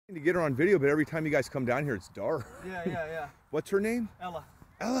To get her on video, but every time you guys come down here, it's dark. Yeah. What's her name? Ella.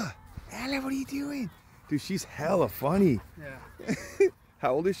 Ella, what are you doing? Dude, she's hella funny. Yeah.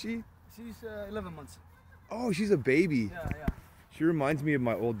 How old is she? She's 11 months. Oh, she's a baby. Yeah. She reminds me of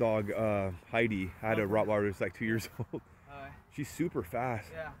my old dog, Heidi. I had a Rottweiler that's like 2 years old. She's super fast.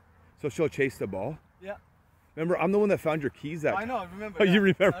 Yeah. So she'll chase the ball? Yeah. Remember, I'm the one that found your keys that I know, I remember. Oh, you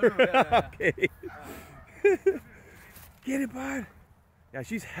remember? I remember, yeah. Okay. Get it, bud. Yeah,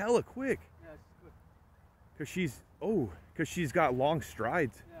 she's hella quick. Yeah, she's good. Because she's got long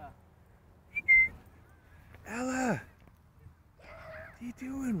strides. Yeah. Ella, what are you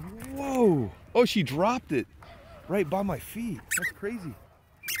doing? Whoa. Oh, she dropped it right by my feet. That's crazy.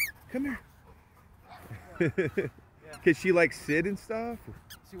 Come here. Can she like sit and stuff?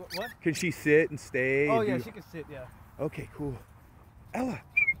 See what? Can she sit and stay? Oh, yeah, she can sit, yeah. Okay, cool. Ella,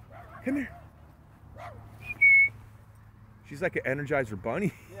 come here. She's like an Energizer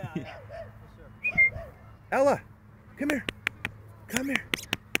bunny. Yeah, for sure. Ella, come here. Come here.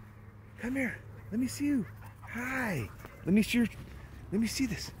 Come here. Let me see you. Hi. Let me see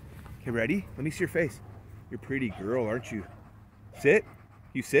this. Okay, ready? Let me see your face. You're a pretty girl, aren't you? Sit.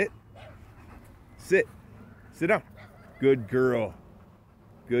 You sit. Sit. Sit down. Good girl.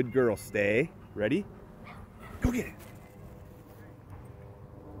 Good girl. Stay. Ready? Go get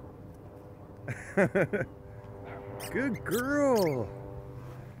it. Good girl.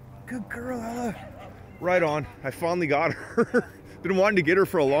 Good girl, Ella. Right on. I finally got her. Been wanting to get her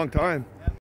for a long time.